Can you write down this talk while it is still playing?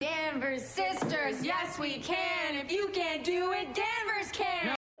Danvers sisters, yes we can. If you can't do it, Danvers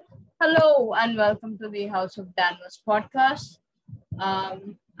can. Hello and welcome to the House of Danvers podcast.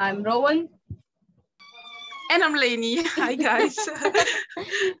 I'm Rowan. And I'm Lainey. Hi guys.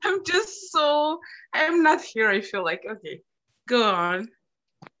 I'm not here. I feel like, okay, go on.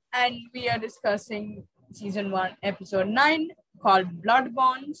 And we are discussing season 1, episode 9 called Blood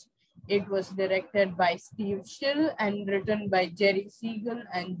Bonds. It was directed by Steve Schill and written by Jerry Siegel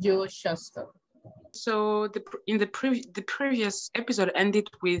and Joe Shuster. So the previous episode ended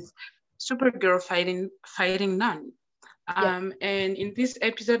with Supergirl fighting Nun. And in this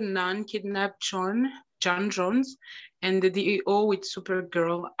episode, Nun kidnapped John Jones, and the DEO with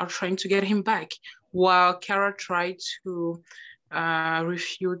Supergirl are trying to get him back, while Kara tried to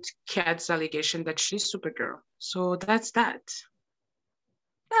refute Kat's allegation that she's Supergirl. So that's that.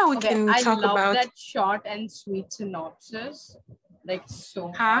 Now we can talk about... I love that short and sweet synopsis, like so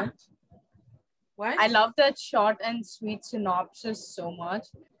much. What? I love that short and sweet synopsis so much.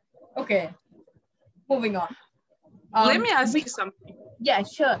 Okay, moving on. Let me ask you something. Yeah,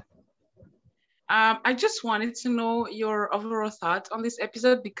 sure. I just wanted to know your overall thoughts on this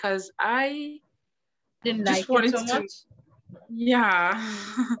episode because I didn't like it so much. Yeah.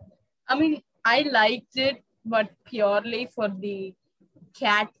 I mean, I liked it, but purely for the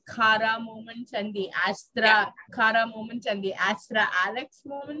Kat Kara moments and the Astra Kara moments and the Astra Alex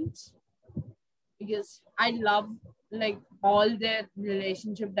moments, because I love like all their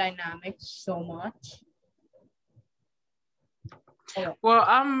relationship dynamics so much. Okay. Well,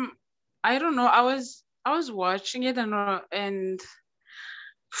 I don't know. I was watching it and I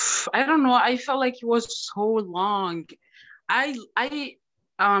don't know. I felt like it was so long. I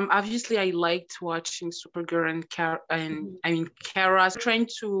obviously I liked watching Supergirl and Kara trying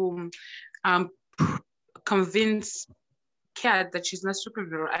to convince Kat that she's not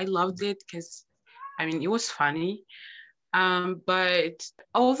Supergirl. I loved it because it was funny. But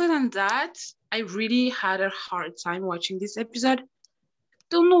other than that, I really had a hard time watching this episode.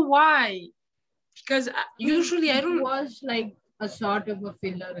 Don't know why, because usually I don't. It was like a sort of a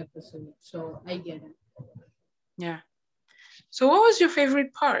filler episode, so I get it. Yeah. So what was your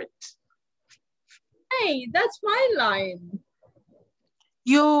favorite part? Hey, that's my line.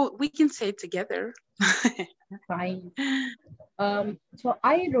 We can say it together. Fine. So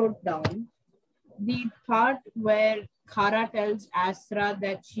I wrote down the part where Kara tells Astra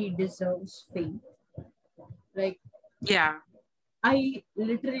that she deserves fate. Like, yeah. I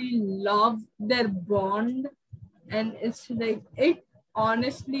literally love their bond, and it's like, it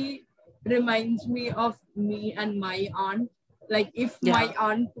honestly reminds me of me and my aunt. Like, if my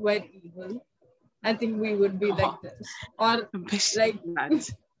aunt were evil, I think we would be like this. Or like,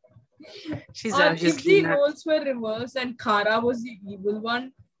 she's or if the not. roles were reversed and Kara was the evil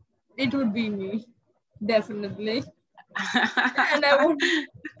one, it would be me, definitely. And I would.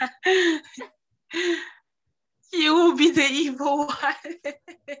 You will be the evil one.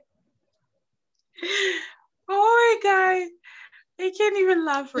 Oh my God. I can't even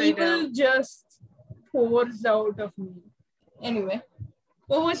laugh right now. Evil just pours out of me. Anyway,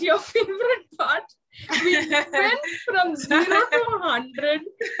 what was your favorite part? We went from 0 to 100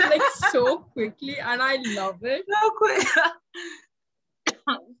 like so quickly, and I love it. So quick.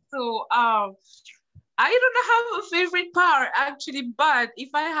 So, I don't have a favorite part actually, but if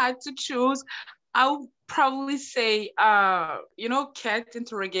I had to choose, I would probably say, Kat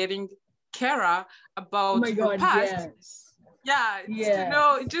interrogating Kara about her past. Yes.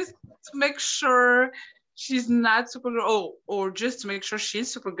 Just to make sure she's not Supergirl, or just to make sure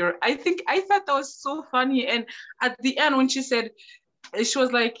she's Supergirl. I thought that was so funny. And at the end, when she said, she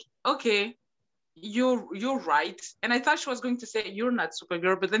was like, "Okay, you're right." And I thought she was going to say, "You're not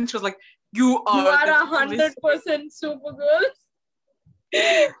Supergirl," but then she was like, "You are 100% Supergirl."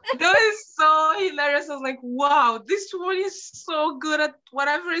 That was so hilarious. I was like, wow, this woman is so good at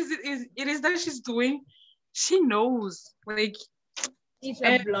whatever it is that she's doing. She knows. Like, she's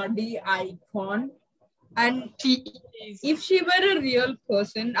a bloody icon. And she is. If she were a real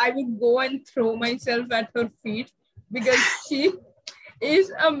person, I would go and throw myself at her feet because she is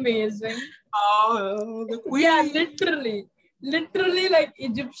amazing. Oh, the queen. Yeah, literally like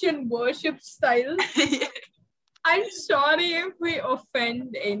Egyptian worship style. I'm sorry if we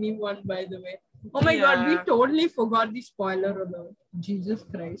offend anyone, by the way. Oh my God, we totally forgot the spoiler alert. Jesus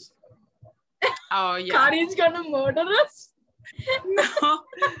Christ. Oh, yeah. Kari's gonna murder us?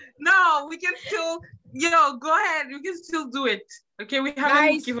 No, we can still, go ahead. We can still do it. Okay, we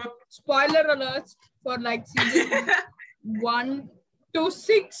haven't given up. Spoiler alert for like season 1 to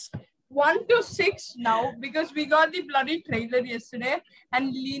 6. 1 to 6 now because we got the bloody trailer yesterday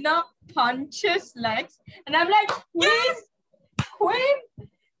and Lena punches Lex and I'm like, Queen,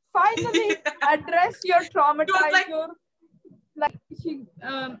 finally address your traumatizer. Like she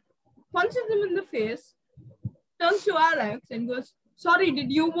punches him in the face, turns to Alex and goes, sorry,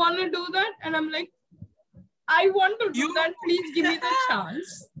 did you want to do that? And I'm like, I want to do that. Please give me the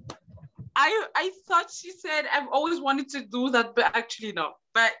chance. I thought she said I've always wanted to do that, but actually no.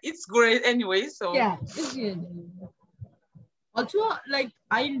 But it's great anyway. So yeah, it's good. Also, like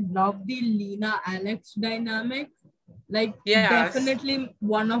I love the Lena Alex dynamic. Like definitely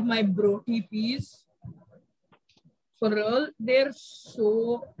one of my bro TPs. For real, they're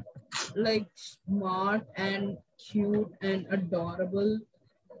so like smart and cute and adorable,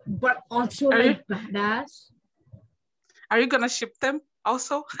 but also like badass. Are you gonna ship them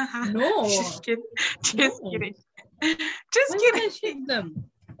also? No. Just kidding. Just kidding. Just kidding. Why would I ship them?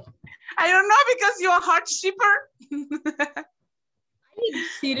 I don't know, because you're a hot shipper. I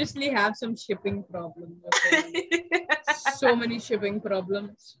seriously have some shipping problems. So many shipping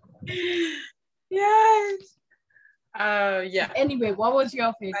problems. Yes. Yeah. Anyway, what was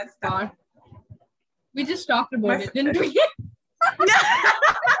your favorite part? We just talked about it, didn't we? Of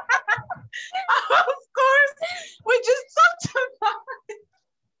course, we just talked about it.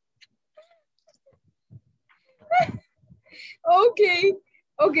 Okay.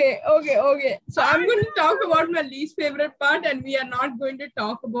 So I'm going to talk about my least favorite part, and we are not going to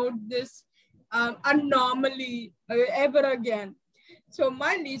talk about this anomaly ever again. So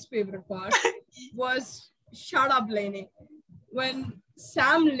my least favorite part was Shut Up Lainey. When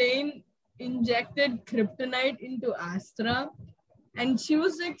Sam Lane injected kryptonite into Astra, and she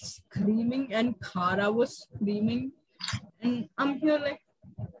was like screaming, and Kara was screaming, and I'm here like,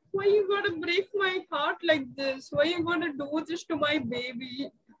 why you gotta break my heart like this? Why you gonna do this to my baby?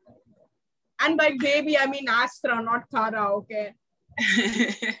 And by baby, I mean Astra, not Kara, okay?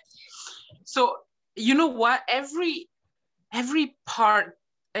 So, you know what? Every part,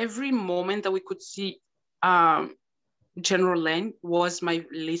 every moment that we could see General Lane was my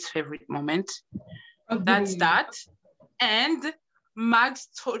least favorite moment. Agreed. That's that. And Max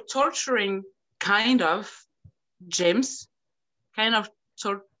torturing kind of James,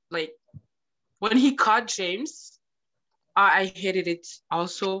 like when he caught James, I hated it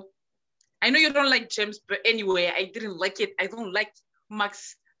also. I know you don't like James, but anyway, I didn't like it. I don't like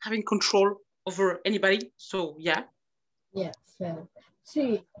Max having control over anybody. So yeah. Yeah, fair.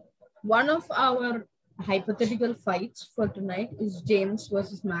 See, one of our hypothetical fights for tonight is James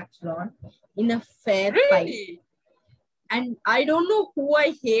versus Max Rod in a fair fight. And I don't know who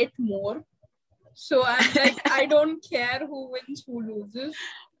I hate more. So I'm like, I don't care who wins, who loses.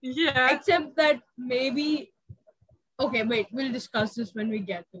 Yeah. Except that maybe, okay, wait, we'll discuss this when we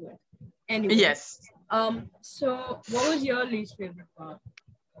get to it. Anyway. Yes. So what was your least favorite part?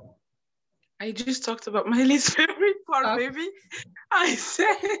 I just talked about my least favorite part, baby. I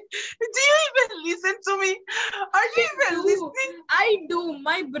said, do you even listen to me? Are you even listening? I do.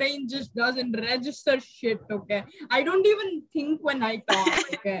 My brain just doesn't register shit, okay? I don't even think when I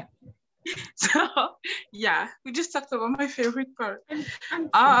talk, okay? So, yeah, we just talked about my favorite part. I'm so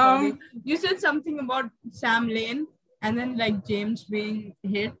sorry. You said something about Sam Lane and then like James being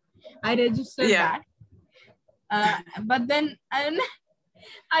hit. I registered that. But then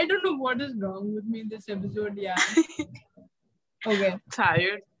I don't know what is wrong with me in this episode. Yeah. Okay.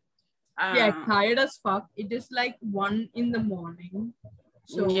 Tired. Yeah, tired as fuck. It is like 1 a.m.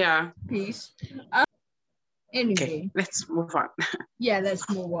 So yeah. Peace. Anyway. Okay, let's move on. Yeah, let's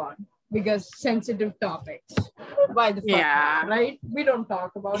move on. Because sensitive topics. Why the fuck not, right? We don't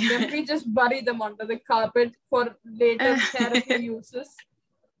talk about them. We just bury them under the carpet for later therapy uses.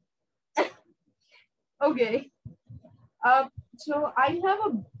 Okay. So I have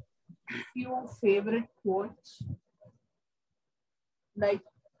a few favorite quotes. Like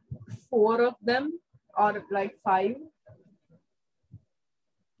 4 of them or like 5.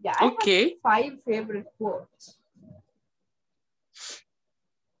 Yeah, I have 5 favorite quotes.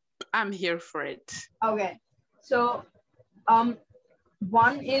 I'm here for it. Okay. So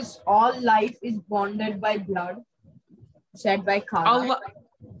one is all life is bonded by blood, said by Kara.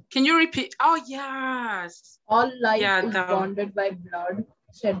 Can you repeat? Oh, yes. All life is bonded by blood,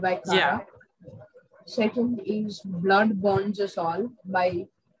 said by Kara. Yeah. Second is blood bonds us all by,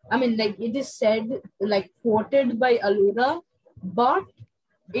 like it is said, like quoted by Allura, but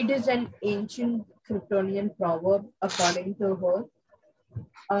it is an ancient Kryptonian proverb according to her.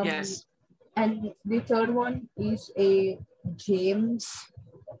 Yes. And the third one is a James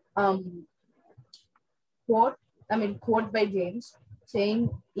quote by James, saying,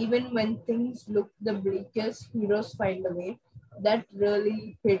 even when things look the bleakest, heroes find a way. That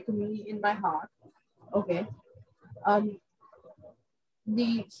really hit me in my heart. Okay.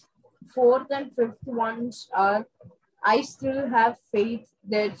 The fourth and fifth ones are, I still have faith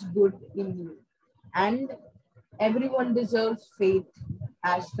there's good in you. And everyone deserves faith,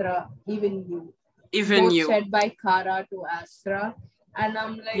 Astra, even you. Even Both you. said by Kara to Astra. And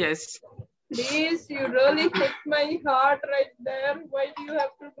I'm like, Yes. please, you really hit my heart right there. Why do you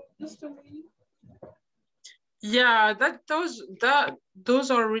have to do this to me? Yeah,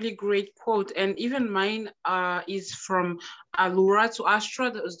 those are really great quote, and even mine is from Allura to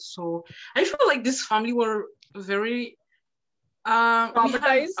Astra. So I feel like this family were very we had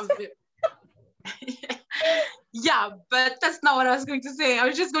Traumatized. yeah, but that's not what I was going to say. I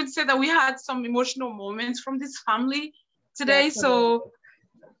was just going to say that we had some emotional moments from this family today. So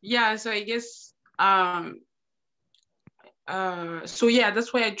yeah, so I guess so yeah,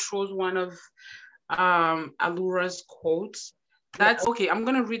 that's why I chose one of Allura's quotes. That's okay. I'm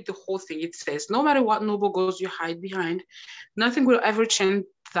gonna read the whole thing. It says, "No matter what noble goals you hide behind, nothing will ever change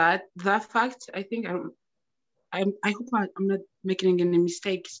that fact." I think I hope I'm not making any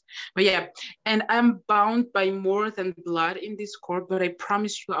mistakes. But yeah, and I'm bound by more than blood in this court, but I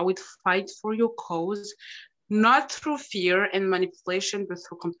promise you I would fight for your cause, not through fear and manipulation, but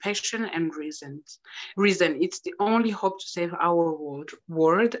through compassion and reason. It's the only hope to save our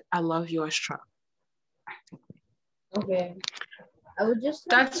world. I love you, Astra. Okay. I would just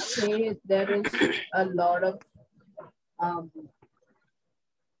like to say there is a lot of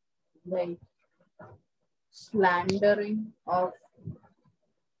like slandering of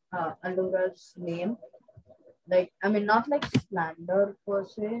Allura's name. Like, I mean, not like slander per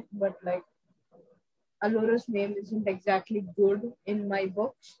se, but like Allura's name isn't exactly good in my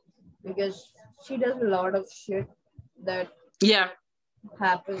books because she does a lot of shit that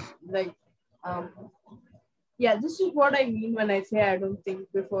happens. Like, yeah, this is what I mean when I say I don't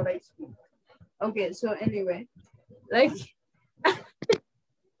think before I speak. Okay, so anyway, like,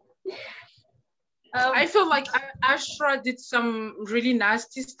 I feel like Astra did some really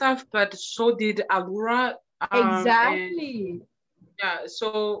nasty stuff, but so did Allura. Exactly. Yeah,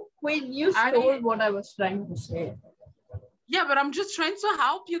 so wait, you stole what I was trying to say. Yeah, but I'm just trying to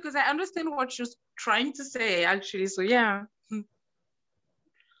help you because I understand what you're trying to say, actually. So yeah.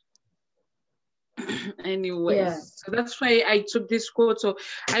 Anyways, so that's why I took this quote. So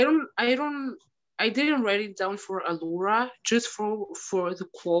I didn't write it down for Allura, just for the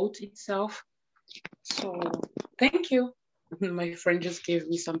quote itself. So thank you. My friend just gave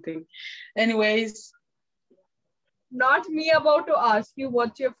me something. Anyways. Not me about to ask you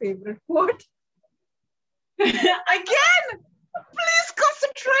what's your favorite quote. Again, please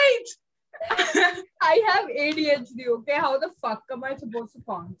concentrate. I have ADHD, okay? How the fuck am I supposed to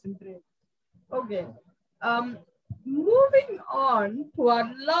concentrate? Okay. Moving on to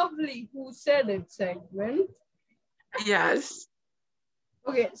our lovely Who Said It segment. Yes.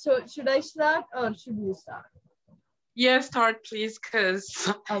 Okay, so should I start or should you start? Yeah, start please,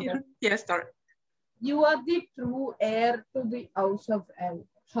 because yeah, start. You are the true heir to the House of L.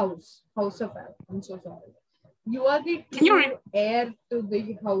 House of L. I'm so sorry. You are the true heir to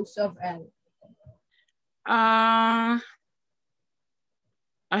the House of L.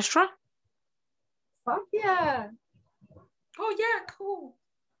 Astra? Fuck yeah. Oh yeah, cool.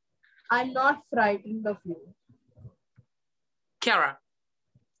 I'm not frightened of you. Kara.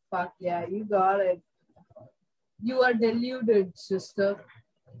 Fuck yeah, you got it. You are deluded, sister.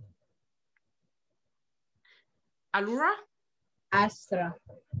 Allura? Astra.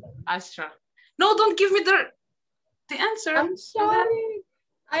 No, don't give me the answer. I'm sorry.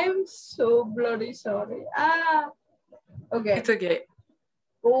 I am so bloody sorry. Okay. It's okay.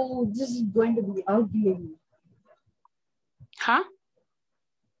 Oh, this is going to be ugly. Huh?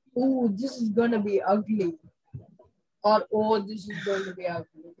 Oh, this is going to be ugly. Or, oh, this is going to be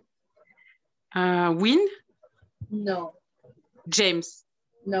ugly. Win? No. James?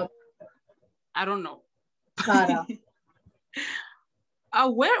 No. I don't know. Kara.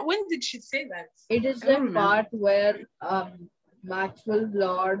 When did she say that? It is the part where Maxwell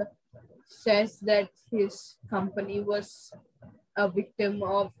Lord says that his company was a victim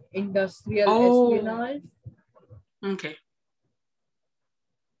of industrial espionage. Okay.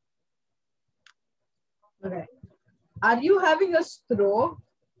 Okay. Are you having a stroke?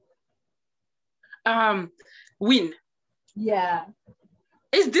 Win. Yeah.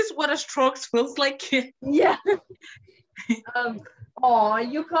 Is this what a stroke feels like? Yeah. Oh,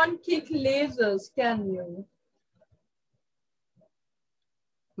 you can't kick lasers, can you?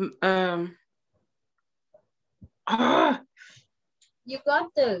 You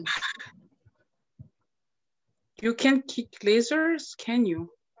got this. You can kick lasers, can you?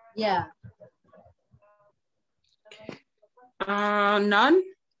 Yeah. None?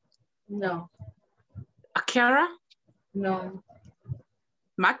 No. Akira? No.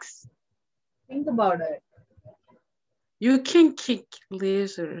 Max? Think about it. You can kick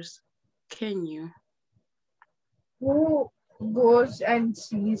lasers, can you? Who goes and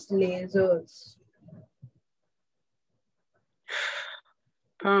sees lasers?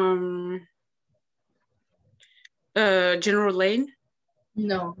 General Lane?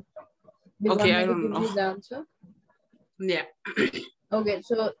 No. Do you Okay, want I me to don't give know. you the answer? Yeah. Okay,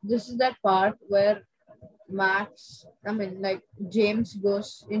 so this is that part where James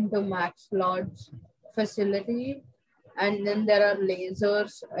goes into Max Lord's facility, and then there are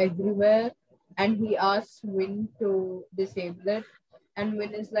lasers everywhere, and he asks Win to disable it, and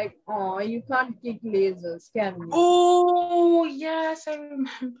Win is like, "Oh, you can't kick lasers, can you?" Oh, yes, I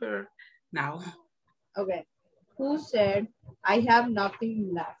remember now. Okay, who said, "I have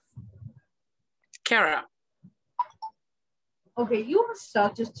nothing left"? Kara. Okay, you are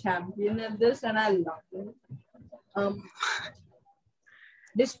such a champion at this, and I love it.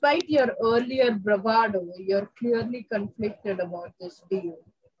 Despite your earlier bravado, you're clearly conflicted about this deal.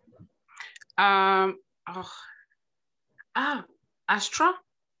 Oh. Astra?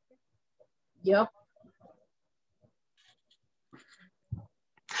 Yep.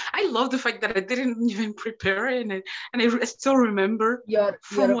 I love the fact that I didn't even prepare and I still remember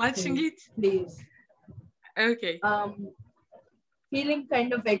from watching it. Please. Okay. Feeling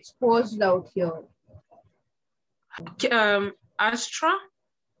kind of exposed out here. Astra?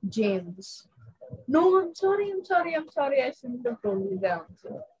 James. No, I'm sorry. I shouldn't have told you the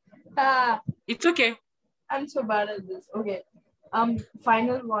answer. It's okay. I'm so bad at this. Okay.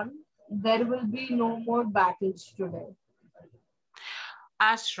 Final one. There will be no more battles today.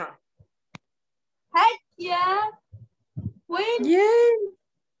 Astra. Heck yeah. Win. Yay.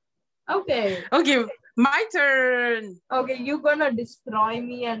 Okay. Okay, my turn. Okay, you're gonna destroy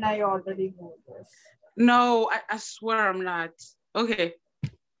me and I already know this. No, I swear I'm not. Okay.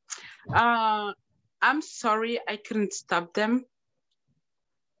 I'm sorry I couldn't stop them.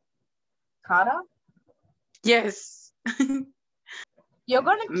 Kara? Yes. You're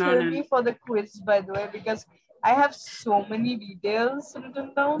gonna kill me for the quiz, by the way, because I have so many details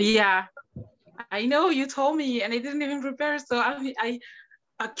written down. Yeah, I know you told me, and I didn't even prepare, so I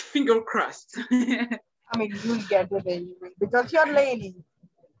finger crossed. I mean, you'll get it anyway because you're lady.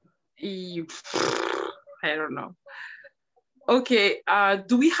 I don't know. Okay.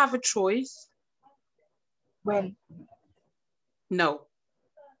 Do we have a choice? When? No.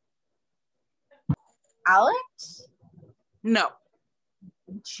 Alex? No.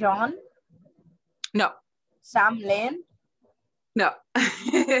 John? No. Sam Lane? No.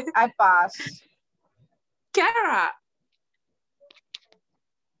 I pass. Kara.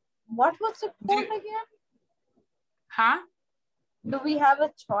 What was the quote again? Huh? Do we have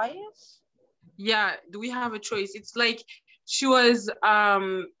a choice? Yeah, do we have a choice? It's like she was,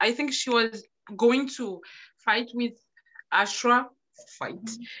 I think she was going to fight with Astra.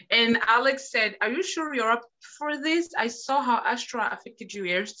 And Alex said, "Are you sure you're up for this? I saw how Astra affected you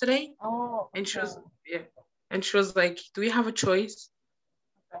yesterday." Oh. And she was, yeah. And she was like, "Do we have a choice?"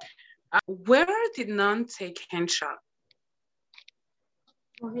 Okay. Where did Nan take Henshaw?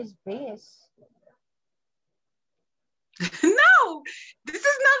 For his base. No, this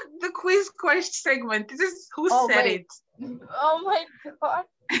is not the quiz question segment. This is who said it. Oh my God.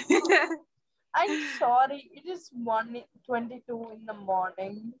 I'm sorry. It is 1:22 in the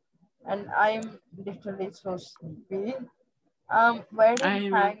morning and I'm literally so sleepy. Where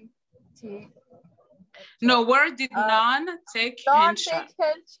did Hank take? No, where did Nan take Henshaw?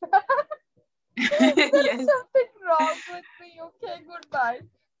 There's something wrong with me. Okay, goodbye.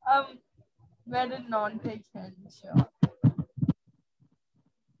 Where did Nan take Henshaw?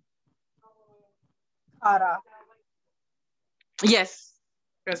 Kara. Yes.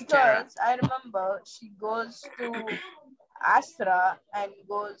 Because I remember she goes to Astra and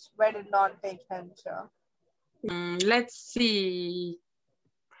goes, where did Nan take Henshaw? Let's see.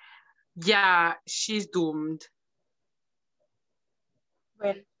 Yeah, she's doomed.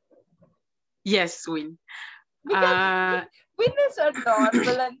 When? Yes, Win. Because Win is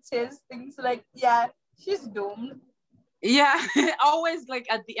adorable and says things like, yeah, she's doomed. Yeah, always like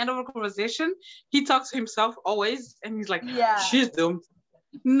at the end of a conversation, he talks to himself always, and he's like, yeah, she's doomed.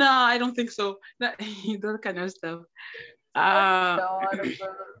 No, I don't think so. That kind of stuff. Adorable.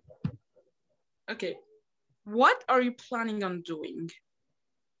 Okay, what are you planning on doing?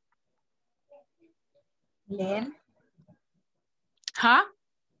 Lane? Huh?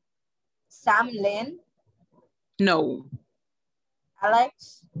 Sam Lane, No.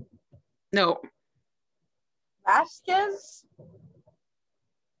 Alex, No. Vasquez,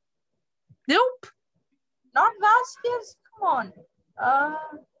 Nope. not Vasquez. Come on.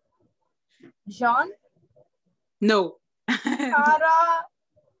 John, No. Cara.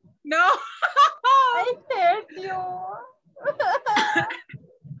 No. I hate you.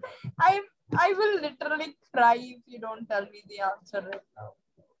 I will literally cry if you don't tell me the answer right now.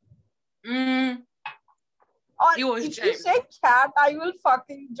 Or It was if you James. say cat, I will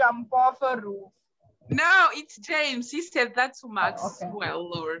fucking jump off a roof. No, it's James. He said that to Max. Oh, okay. Well,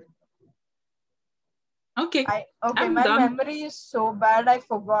 Lord. Okay. My done. memory is so bad. I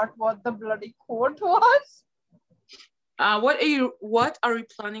forgot what the bloody quote was. What are you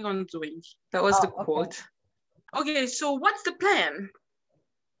planning on doing? That was the quote. Okay, so what's the plan?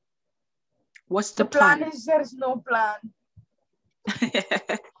 What's the plan? The plan is there's no plan.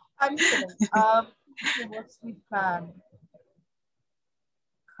 I'm kidding. What's the plan?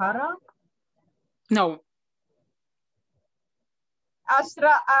 Kara? No.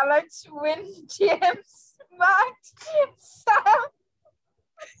 Astra, Alex, Win, James, Max, Sam.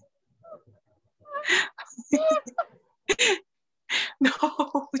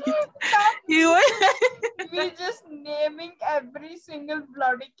 No. We just naming every single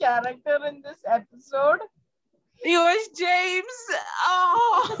bloody character in this episode. It was James.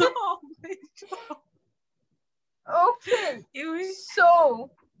 Oh. Okay.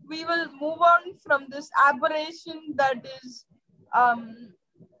 So we will move on from this aberration that is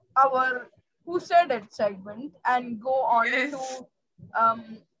our Who Said It segment and go on to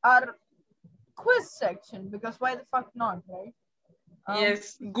our quiz section, because why the fuck not, right?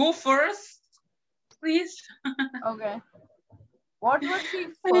 Yes, go first, please. Okay. What was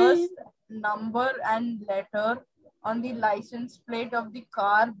the first number and letter on the license plate of the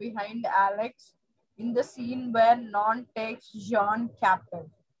car behind Alex in the scene where Non takes Jean captive?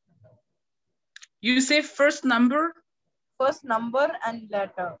 You say first number? First number and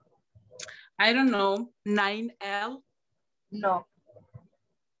letter. I don't know. 9L? No.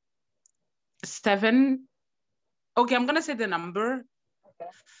 7? Okay, I'm gonna say the number.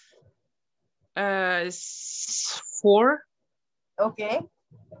 Okay. 4? Okay.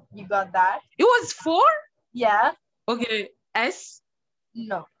 You got that. It was 4? Yeah. Okay. S?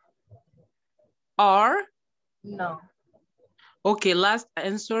 No. R? No. Okay, last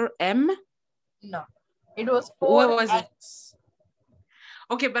answer, M? No. It was 4X. What was it?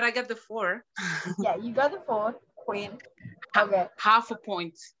 Okay, but I got the 4. Yeah, you got the 4. Queen. Okay. Half a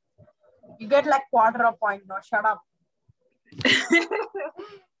point. You get like quarter a point. No, shut up. I'm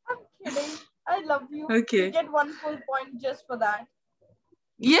kidding. I love you. Okay. You get 1 full point just for that.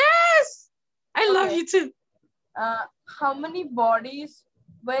 Yes! I love you too. How many bodies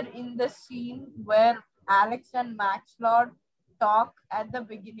were in the scene where Alex and Max Lord talk at the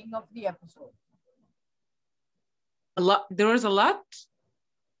beginning of the episode? A lot. There was a lot?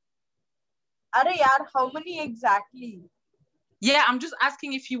 Arey yaar, how many exactly? Yeah, I'm just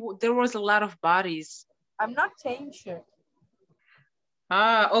asking if there was a lot of bodies. I'm not saying shit.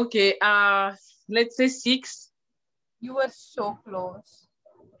 Okay. Let's say 6. You were so close.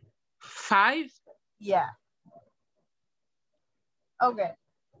 5? Yeah. Okay.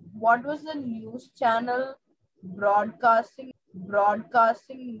 What was the news channel broadcasting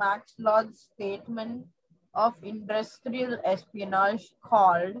Max Lord's statement of industrial espionage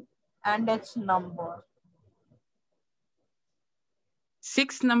called, and its number?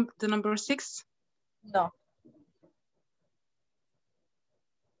 6, the number 6? No.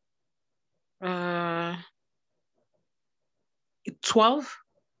 12?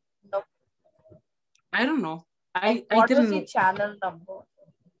 Nope. I don't know. What was the channel number?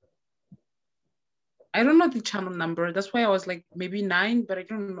 I don't know the channel number. That's why I was like maybe 9, but I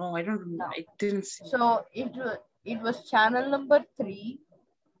don't know. I didn't see. So it was channel number 3.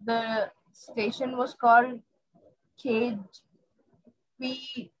 The station was called KPJT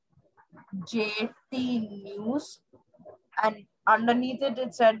News, and underneath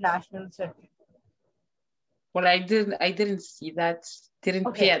it said National City. Well, I didn't see that.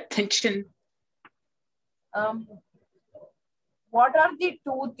 Didn't pay attention. What are the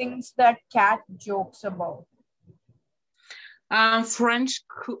 2 things that Cat jokes about?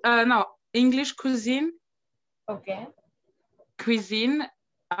 English cuisine. Okay. Cuisine.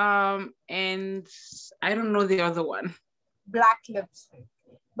 And I don't know the other one. Black lipstick.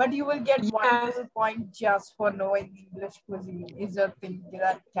 But you will get 1 full point just for knowing English cuisine is a thing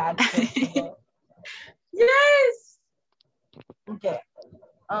that Cat jokes about. Yes. Okay.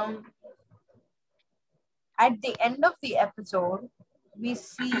 At the end of the episode, we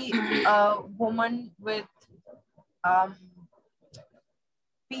see a woman with um,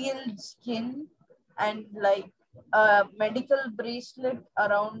 peeled skin and like a medical bracelet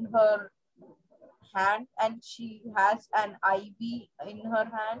around her hand, and she has an IV in her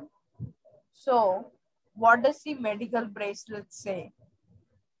hand. So, what does the medical bracelet say?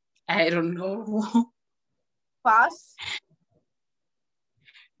 I don't know. Pass?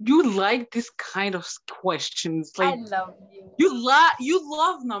 You like this kind of questions. I Like love you. you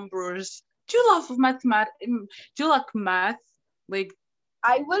love numbers. Do you love mathematics? Do you like math? Like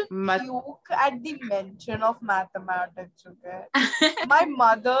I will math. puke at the mention of mathematics, okay? My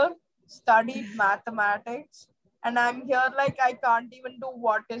mother studied mathematics, and I'm here like I can't even do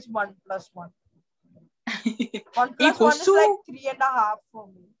what is 1 plus 1. 1 plus 1 Equals is like to? 3.5 for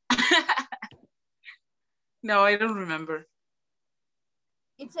me. No, I don't remember.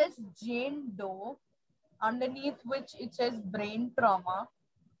 It says Jane Doe, underneath which it says brain trauma,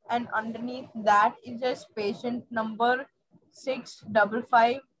 and underneath that it says patient number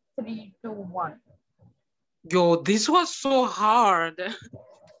 655321. Yo, this was so hard.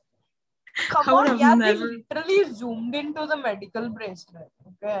 Come I would on, have yeah, never. they literally zoomed into the medical bracelet.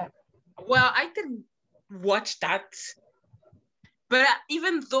 Okay. Well, I didn't watch that. But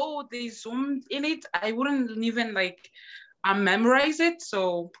even though they zoomed in it, I wouldn't even like memorize it.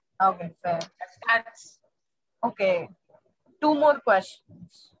 So Okay, fair. that's Okay. 2 more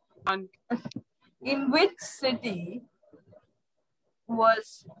questions. on. In which city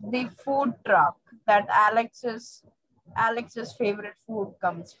was the food truck that Alex's favorite food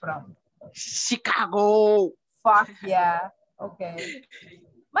comes from? Chicago. Fuck yeah. Okay.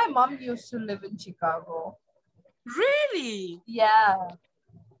 My mom used to live in Chicago. Really? Yeah,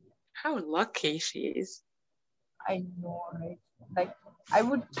 How lucky she is. I know, right? Like, I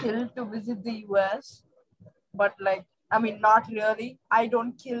would kill to visit the US, but like, I mean, not really. I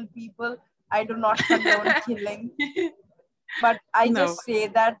don't kill people. I do not condone killing. But I No. just say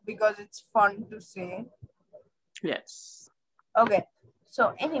that because it's fun to say. Yes. Okay.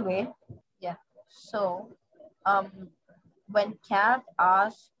 So anyway, yeah. So, when Kat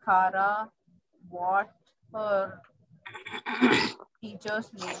asked Kara what her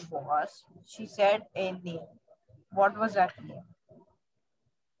teacher's name was, she said a name. What was that name?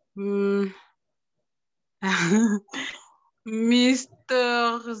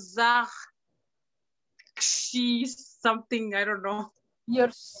 Mr. Zakshi something, I don't know.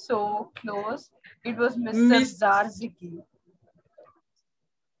 You're so close. It was Mr. Zarziki.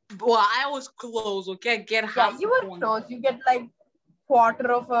 Well, I was close, okay? I get half. Yeah, you were close. You get like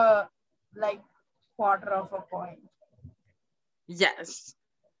quarter of a point. Yes.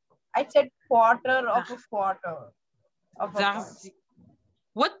 I said quarter of a quarter of a point.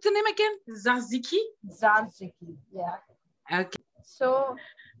 What's the name again? Zarziki? Zarziki, yeah. Okay. So,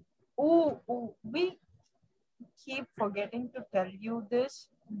 we keep forgetting to tell you this,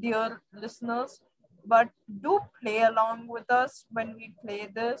 dear listeners, but do play along with us when we play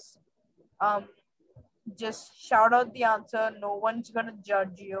this. Just shout out the answer. No one's gonna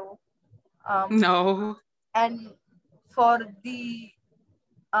judge you. No. And for the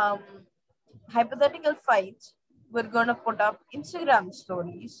hypothetical fights, we're gonna put up Instagram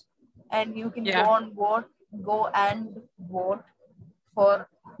stories, and you can go and vote for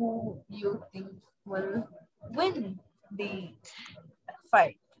who you think will win the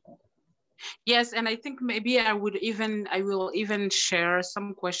fight. Yes, and I think maybe I will even share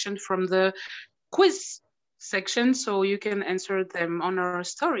some questions from the quiz section so you can answer them on our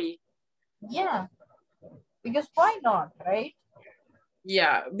story. Yeah, because why not, right?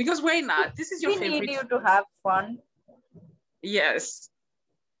 Yeah, because why not? This is your favorite. We need you to have fun. Yes.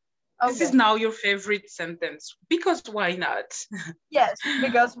 Okay. This is now your favorite sentence. Because why not? Yes,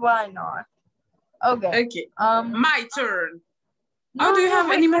 because why not? Okay. Okay. My turn. No, do you have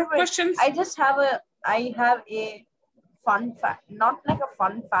any more questions? I have a fun fact. Not like a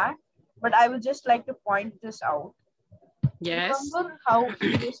fun fact, but I would just like to point this out. Yes. Remember how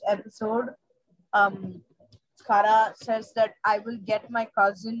in this episode, Kara says that I will get my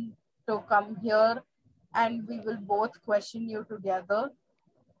cousin to come here and we will both question you together.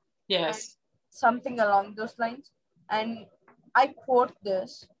 Yes. Something along those lines. And I quote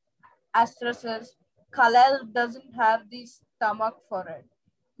this. Astra says, Kal-El doesn't have the stomach for it.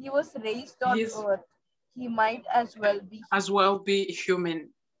 He was raised on Earth. He might as well be human.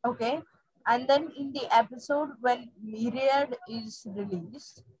 Okay. And then in the episode when Myriad is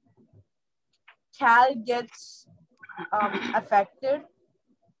released, Cal gets affected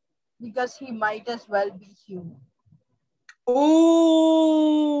because he might as well be human.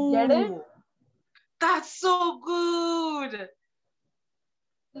 Oh, get it? That's so good.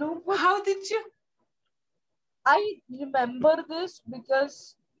 No, but How did you? I remember this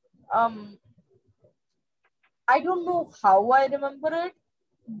because I don't know how I remember it,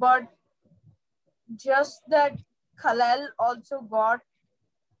 but just that Khalil also got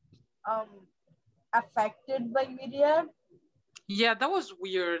affected by Myriad. Yeah, that was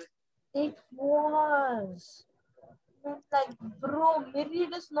weird. It was. Like, bro,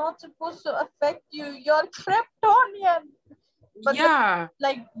 Myriad is not supposed to affect you. You're Kryptonian. But Yeah.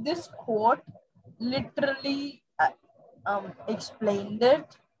 like this quote literally explained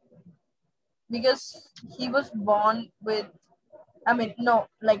it, because he was born with, I mean, no,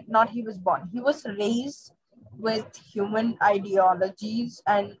 like not he was born. He was raised with human ideologies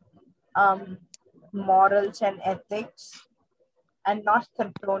and morals and ethics, and not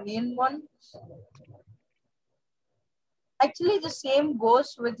Kryptonian ones. Actually, the same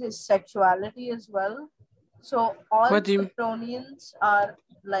goes with his sexuality as well. So all What do you? Kryptonians are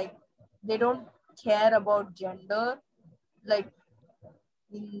like, they don't care about gender, like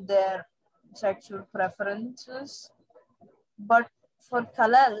in their sexual preferences. But for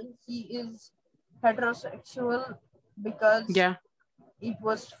Khalil, he is heterosexual because Yeah. it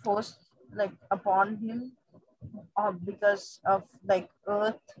was forced like upon him, because of like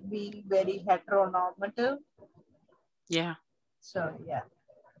Earth being very heteronormative. Yeah. So yeah.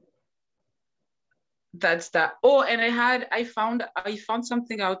 That's that. Oh, and I found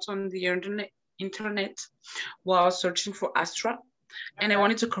something out on the internet while searching for Astra, and I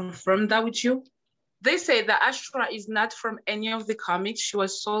wanted to confirm that with you. They say that Astra is not from any of the comics. She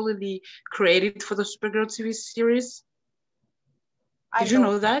was solely created for the Supergirl TV series. Did you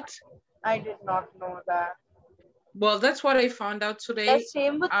know that? I did not know that. Well, that's what I found out The today.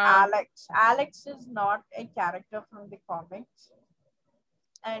 same with Alex. Alex is not a character from the comics,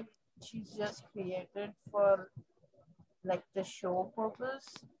 and she's just created for like the show purpose.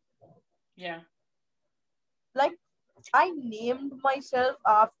 Yeah. Like, I named myself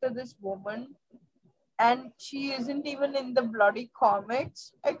after this woman, and she isn't even in the bloody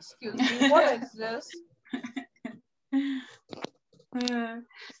comics. Excuse me, what is this?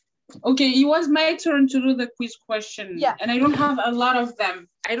 Okay, it was my turn to do the quiz question. Yeah. And I don't have a lot of them.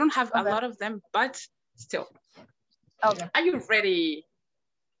 I don't have a lot of them, but still. Okay. Are you ready?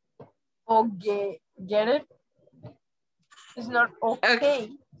 Okay. Get it? It's not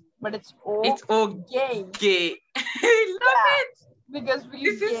okay, but it's okay. It's okay. Gay. I love it. Because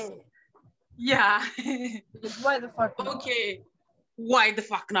we're gay. Yeah. Because why the fuck not? Okay. Why the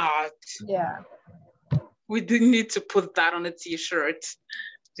fuck not? Yeah. We didn't need to put that on a t-shirt.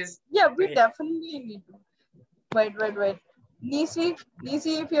 Yeah, we definitely need to. Wait. Nisi,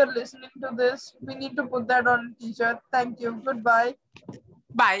 if you're listening to this, we need to put that on a t-shirt. Thank you. Goodbye.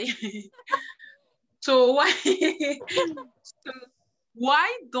 Bye. So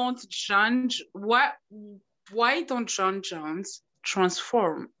why don't John Jones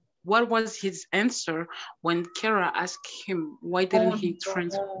transform? What was his answer when Kara asked him why didn't he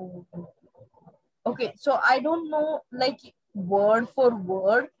transform? Okay, so I don't know like word for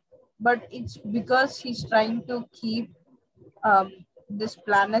word, but it's because he's trying to keep this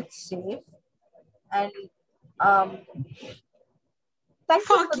planet safe, and thank you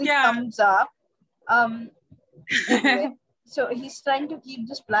for the thumbs up. Anyway, so he's trying to keep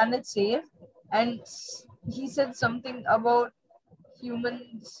this planet safe, and he said something about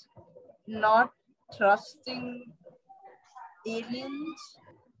humans not trusting aliens,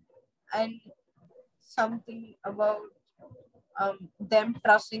 and something about them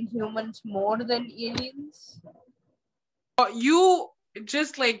trusting humans more than aliens. You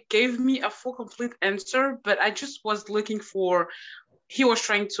just like gave me a full complete answer, but I just was looking for, he was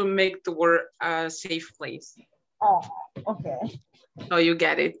trying to make the world a safe place. Oh, okay. Oh, you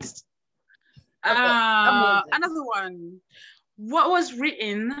get it. Okay. Another one. What was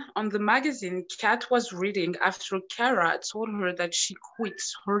written on the magazine Kat was reading after Kara told her that she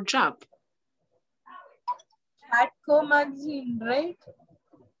quits her job? Catco magazine, right?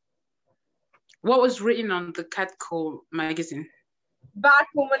 What was written on the Catco magazine?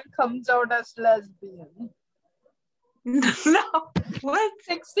 Batwoman comes out as lesbian. No. What?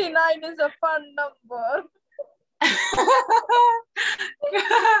 69 is a fun number.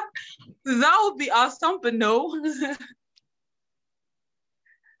 That would be awesome, but no.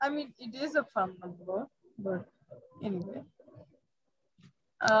 I mean, it is a fun number, but anyway.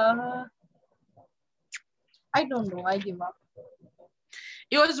 I don't know. I give up.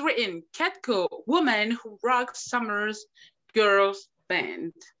 It was written, Catco, woman who rocks summer's girls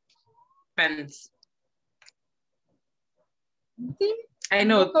bands. The I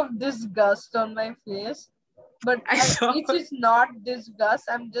know. look of disgust on my face. But I saw. it is not disgust.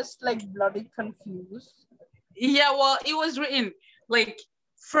 I'm just like bloody confused. Yeah, well, it was written like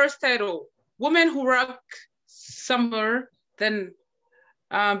first title, Women Who Rock Summer. Then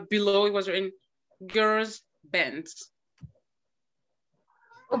below it was written Girls Bands.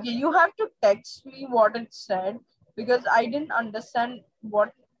 Okay, you have to text me what it said because I didn't understand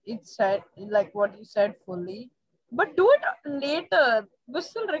what it said, like what you said fully. But do it later. We're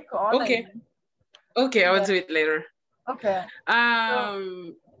still recording. Okay, I will Yeah. do it later. Okay.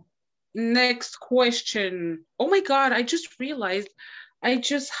 Next question. Oh my God, I just realized I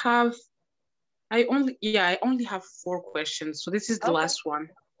only have 4 questions. So this is the last one.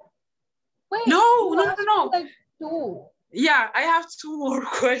 Wait, No. Like 2. Yeah, I have 2 more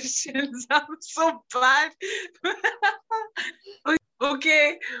questions. I'm so bad.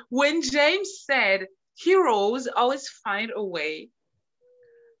 Okay, when James said heroes always find a way,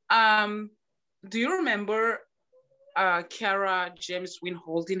 do you remember Kara, James, Win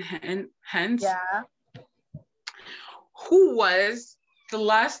holding hands? Yeah. Who was the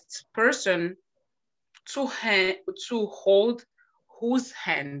last person to hold whose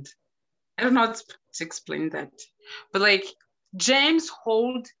hand? I don't know how to explain that, but like James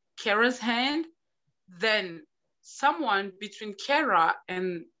hold Kara's hand, then someone between Kara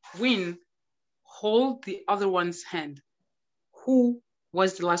and Win hold the other one's hand. Who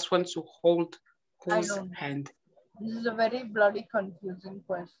was the last one to hold whose hand? This is a very bloody confusing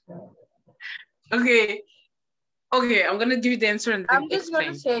question. Okay, I'm gonna give you the answer and I'm just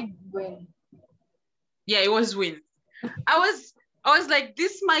gonna say Win. Yeah, it was Win. I was like,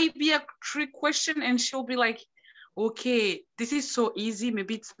 this might be a trick question, and she'll be like, okay, this is so easy.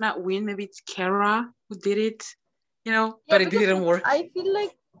 Maybe it's not Win, maybe it's Kara who did it, but it didn't work. I feel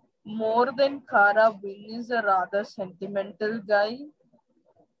like more than Kara, Win is a rather sentimental guy.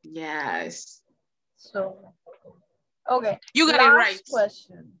 Yes. So, okay. You got it right.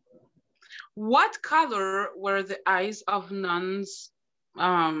 Question. What color were the eyes of Nun's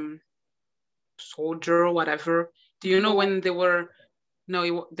soldier or whatever? Do you know when they were?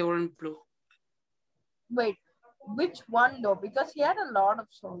 No, they weren't blue. Wait, which one though? Because he had a lot of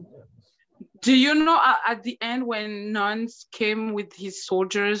soldiers. Do you know at the end when Nuns came with his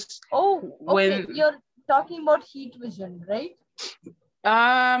soldiers? Oh, okay. You're talking about Heat Vision, right?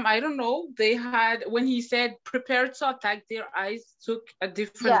 I don't know. They had, when he said prepare to attack, their eyes took a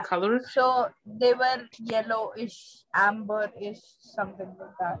different color. So they were yellowish, amberish, something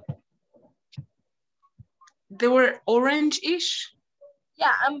like that. They were orange-ish?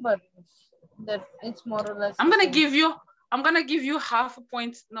 Yeah, amberish. That it's more or less. I'm gonna give you half a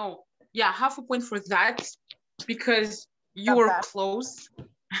point. No, yeah, half a point for that because you were close.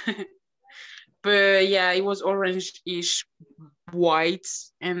 But yeah, it was orange-ish, white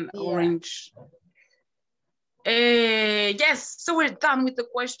and orange. Yes, so we're done with the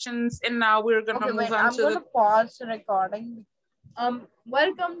questions, and now we're gonna move on to I'm gonna pause the recording.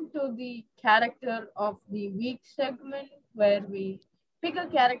 Welcome to the character of the week segment where we pick a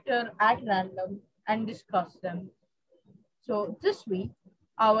character at random and discuss them. So this week,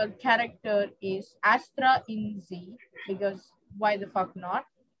 our character is Astra in Z, because why the fuck not?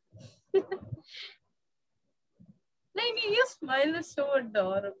 Lady, your smile is so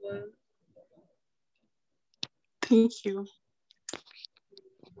adorable. Thank you.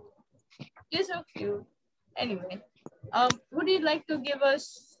 You're so cute. Anyway, would you like to give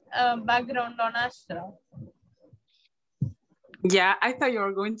us a background on Astra? Yeah, I thought you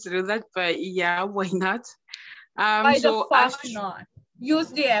were going to do that, but yeah, why not? Why the fuck not?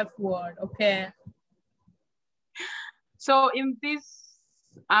 Use the F word, okay? So in this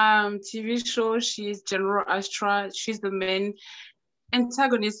TV show, she's General Astra. She's the main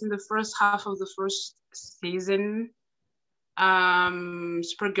antagonist in the first half of the first season.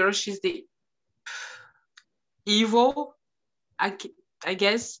 Supergirl, she's the evil, I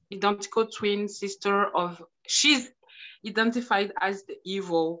guess, identical twin sister of, she's identified as the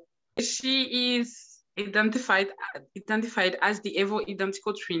evil. She is identified as the evil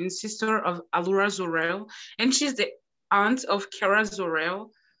identical twin sister of Allura Zor-El, and she's the aunt of Kara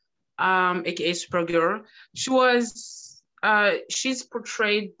Zor-El, aka Supergirl. She's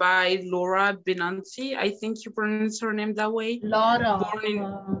portrayed by Laura Benanti. I think you pronounce her name that way. Laura.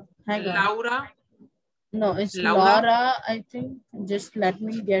 Laura. No, it's Laura, I think. Just let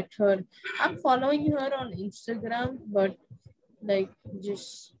me get her. I'm following her on Instagram, but like,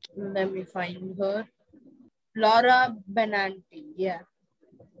 just let me find her. Laura Benanti, yeah.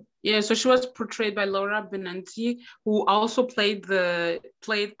 Yeah, so she was portrayed by Laura Benanti, who also played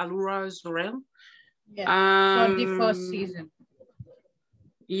Allura Zor-El. Yeah, for the first season.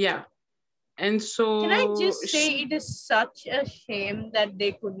 Yeah. And so can I just say it is such a shame that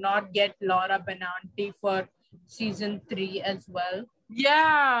they could not get Laura Benanti for season 3 as well.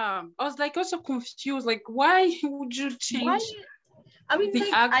 Yeah, I was like also confused. Like, why would you change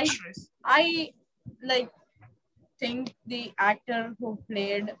the actress? I like think the actor who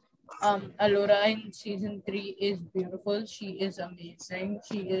played Allura in season 3 is beautiful. She is amazing.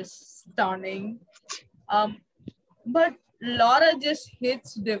 She is stunning. But Laura just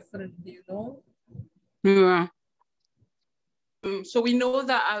hits different, you know? Yeah. So we know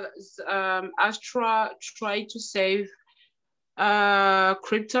that Astra tried to save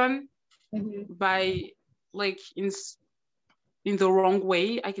Krypton by like in the wrong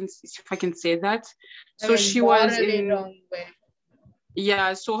way. If I can say that. So she was in wrong way.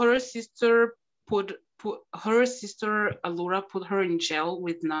 Yeah. So her sister put her sister Allura put her in jail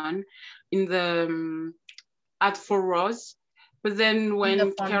with Nun in the at Fort Ross. But then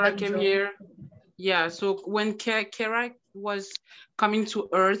when Kara came here, yeah. So when Kara was coming to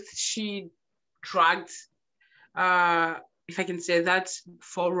Earth, she dragged, if I can say that,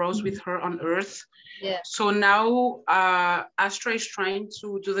 Fort Ross with her on Earth. Yeah. So now Astra is trying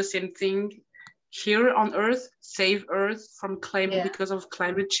to do the same thing here on Earth, save Earth from climate because of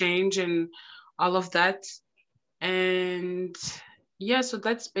climate change and all of that. And yeah, so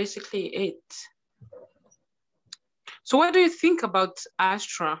that's basically it. So what do you think about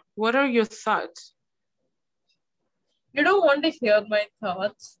Astra? What are your thoughts? You don't want to hear my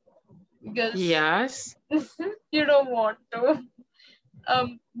thoughts because yes, you don't want to.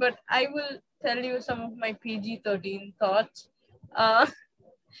 But I will tell you some of my PG-13 thoughts.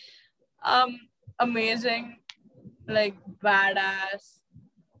 Amazing, like badass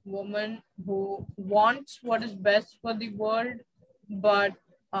woman who wants what is best for the world, but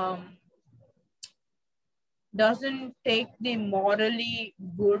doesn't take the morally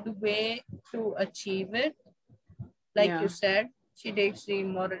good way to achieve it. Like you said, she takes the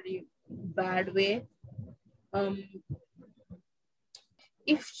morally bad way.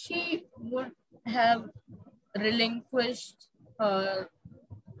 If she would have relinquished her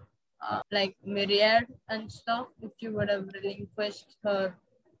like Myriad and stuff, if she would have relinquished her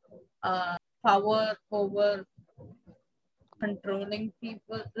power over controlling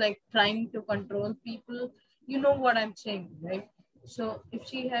people, like trying to control people, you know what I'm saying, right? So if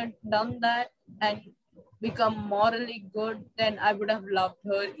she had done that and become morally good, then I would have loved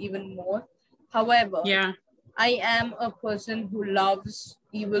her even more. However, I am a person who loves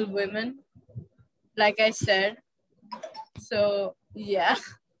evil women, like I said. So yeah.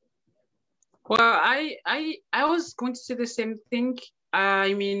 Well, I was going to say the same thing.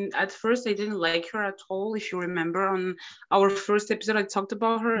 I mean, at first I didn't like her at all. If you remember on our first episode, I talked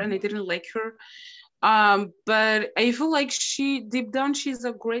about her and I didn't like her. But I feel like deep down, she's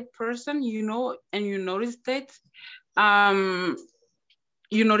a great person, you know, and you noticed it.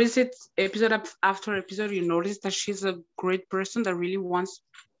 You notice it episode after episode, you notice that she's a great person that really wants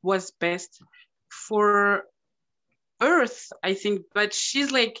what's best for Earth, I think. But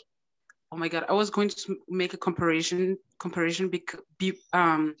she's like, oh my God, I was going to make a comparison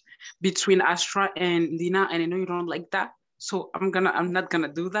between Astra and Lina, and I know you don't like that, so I'm not gonna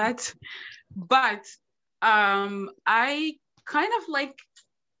do that. But I kind of like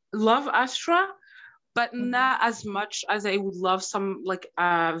love Astra, but not as much as I would love some like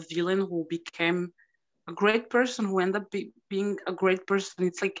a villain who became a great person, who ended up being a great person.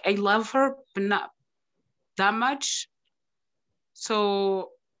 It's like I love her, but not that much.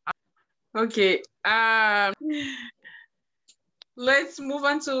 So okay, let's move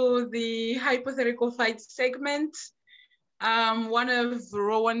on to the hypothetical fight segment. One of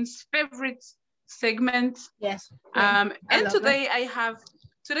Rowan's favorite segments. Yes. And today I have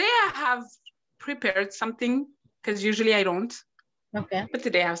prepared something, because usually I don't. Okay. But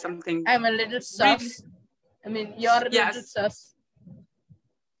today I have something. I'm a little sus. I mean, you're a little sus.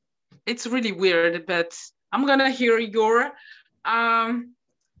 It's really weird, but I'm gonna hear your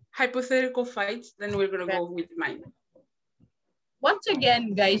hypothetical fights, then we're gonna go with mine. Once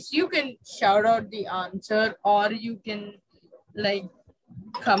again, guys, you can shout out the answer, or you can like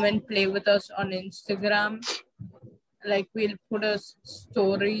come and play with us on Instagram. Like we'll put a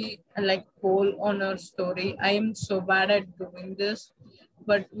story, like poll on our story. I am so bad at doing this,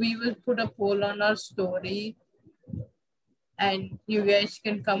 but we will put a poll on our story and you guys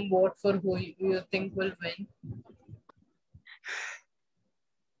can come vote for who you think will win.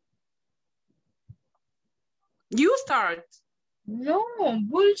 You start. No,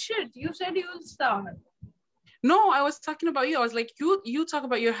 bullshit. You said you'll start. No, I was talking about you. I was like, you talk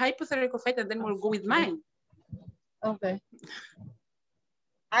about your hypothetical fight and then we'll go with mine. Okay.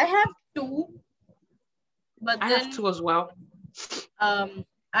 I have 2, but I then have 2 as well.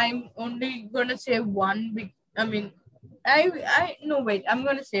 I'm only gonna say 1. I'm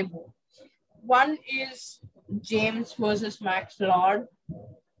gonna say both. One is James versus Max Lord,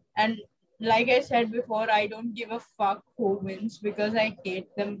 and like I said before, I don't give a fuck who wins because I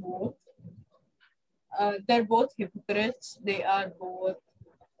hate them both. They're both hypocrites. They are both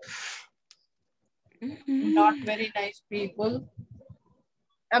not very nice people.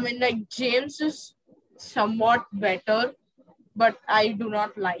 I mean, like, James is somewhat better, but I do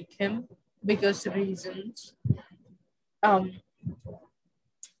not like him because reasons.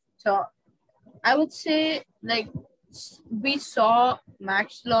 So I would say, like, we saw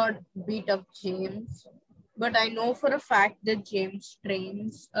Max Lord beat up James, but I know for a fact that James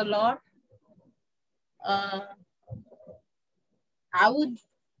trains a lot.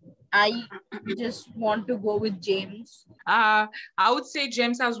 I just want to go with James. I would say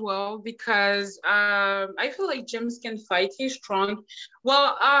James as well because I feel like James can fight. He's strong.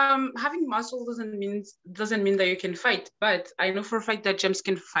 Well, having muscle doesn't mean that you can fight, but I know for a fact that James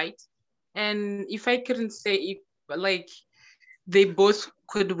can fight. And if I couldn't say if like they both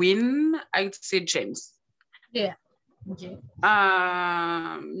could win, I'd say James. Yeah. James.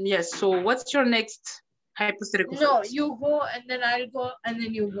 Yes. So what's your next hypothetical? No, you go and then I'll go and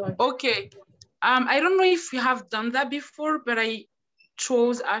then you go. Okay. I don't know if you have done that before, but I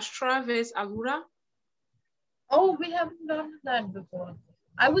chose Astra versus Allura. Oh, we haven't done that before.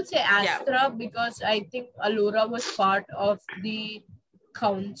 I would say Astra because I think Allura was part of the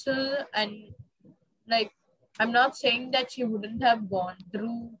council, and like, I'm not saying that she wouldn't have gone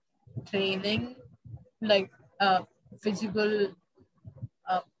through training, like physical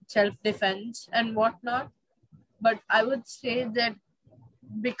self-defense and whatnot, but I would say that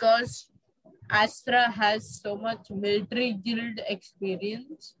because Astra has so much military guild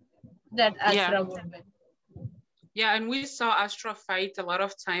experience that Astra would win. Yeah, and we saw Astra fight a lot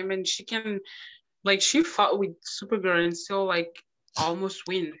of time, and she fought with Supergirl and still like almost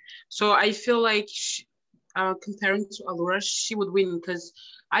win. So I feel like comparing to Allura, she would win because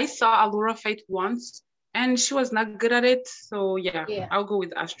I saw Allura fight once and she was not good at it. So yeah, I'll go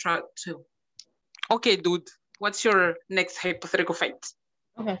with Astra too. Okay, dude, what's your next hypothetical fight?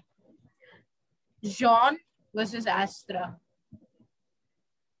 Okay. J'onn versus Astra.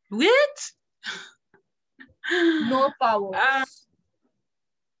 What? No powers.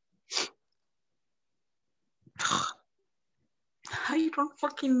 I don't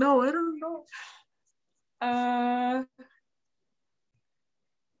fucking know. I don't know.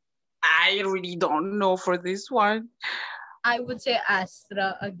 I really don't know for this one. I would say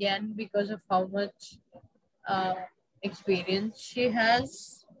Astra again because of how much experience she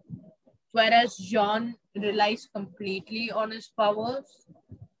has, whereas J'onn relies completely on his powers.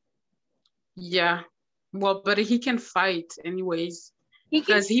 Yeah, well, but he can fight anyways. He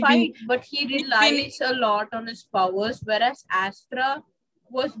can fight, but he relies a lot on his powers, whereas Astra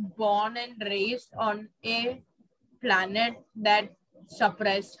was born and raised on a planet that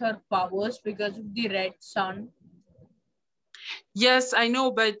suppressed her powers because of the red sun. Yes, I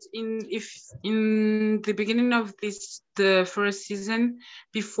know, but in the beginning of the first season,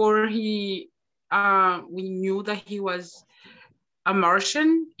 before we knew that he was a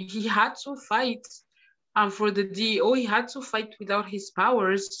Martian, he had to fight for the DEO. He had to fight without his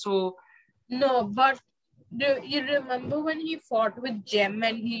powers. So no, but do you remember when he fought with Jem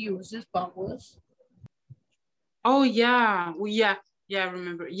and he used his powers? Oh yeah, I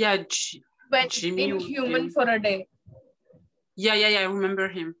remember. Yeah, when Jimmy Inhuman for a day. Yeah, I remember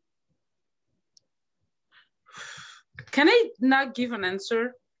him. Can I not give an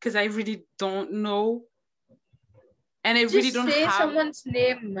answer? Because I really don't know. And I really don't have... Just say someone's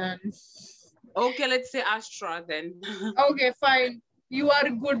name, man. Okay, let's say Astra then. Okay, fine. You are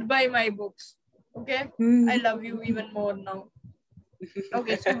good by my books. Okay? I love you even more now.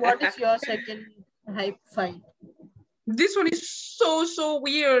 Okay, so what is your second hype fight? This one is so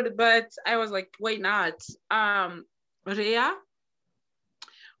weird, but I was like, why not? Rhea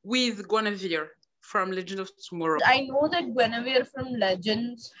with Guinevere from Legends of Tomorrow. I know that Guinevere from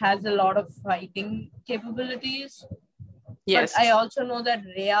Legends has a lot of fighting capabilities. Yes. But I also know that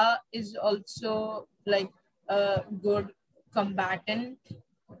Rhea is also like a good combatant.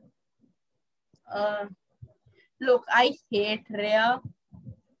 Look, I hate Rhea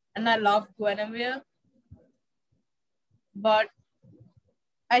and I love Guinevere, but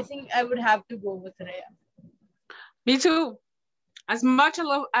I think I would have to go with Rhea. Me too. As much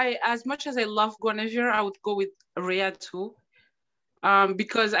as I love Guinevere, I would go with Rhea too.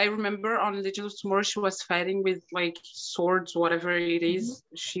 Because I remember on Legend of Tomorrow she was fighting with like swords, whatever it is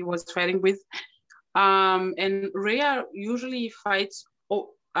she was fighting with. And Rhea usually fights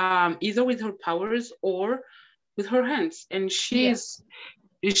either with her powers or with her hands, and she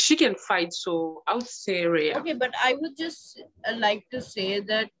can fight. So I would say Rhea. Okay, but I would just like to say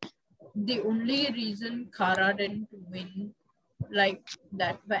that the only reason Kara didn't win like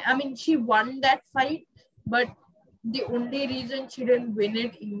that fight, I mean, she won that fight, but the only reason she didn't win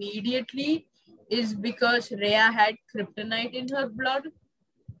it immediately is because Rhea had kryptonite in her blood.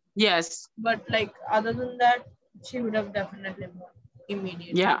 Yes. But like other than that, she would have definitely won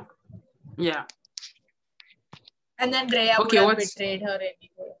immediately. Yeah. Yeah. And then Rhea would have betrayed her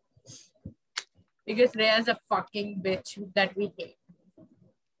anyway. Because Rhea is a fucking bitch that we hate.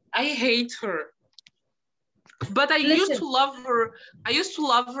 I hate her. But I used to love her. I used to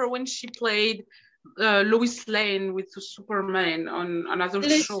love her when she played Lois Lane with Superman on another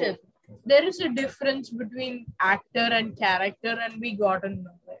show. There is a difference between actor and character, and we got to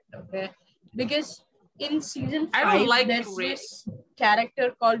know it, okay? Because in season 5, there's this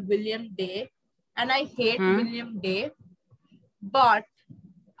character called William Day, and I hate William Day, but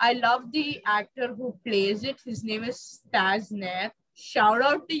I love the actor who plays it. His name is Staz Nair. Shout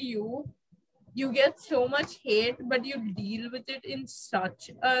out to you. You get so much hate, but you deal with it in such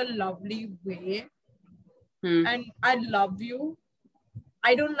a lovely way. And I love you.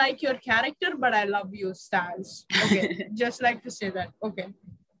 I don't like your character, but I love you, Staz. Okay, just like to say that. Okay.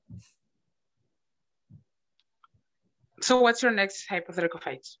 So what's your next hypothetical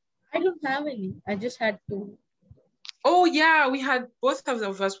fight? I don't have any. I just had 2. Oh, yeah. We had both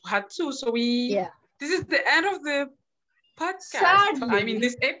of us had 2. So this is the end of the podcast. Sadly, I mean,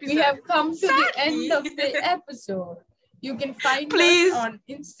 this episode. We have come to the end of the episode. You can find us on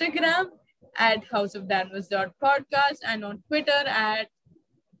Instagram at houseofdanvers.podcast and on Twitter at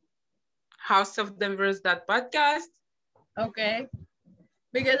houseofdanvers.podcast. Okay.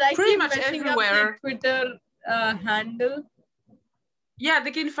 Because I keep messing up the Twitter handle. Yeah,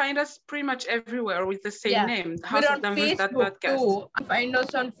 they can find us pretty much everywhere with the same name. Houseofdanvers.podcast. Too. Find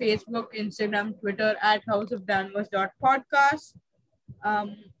us on Facebook, Instagram, Twitter at houseofdanvers.podcast.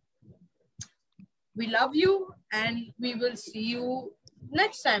 We love you and we will see you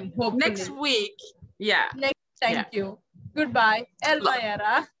next time, hopefully. Next week. Yeah. Thank you. Goodbye. El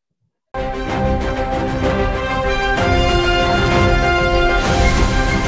Mayara.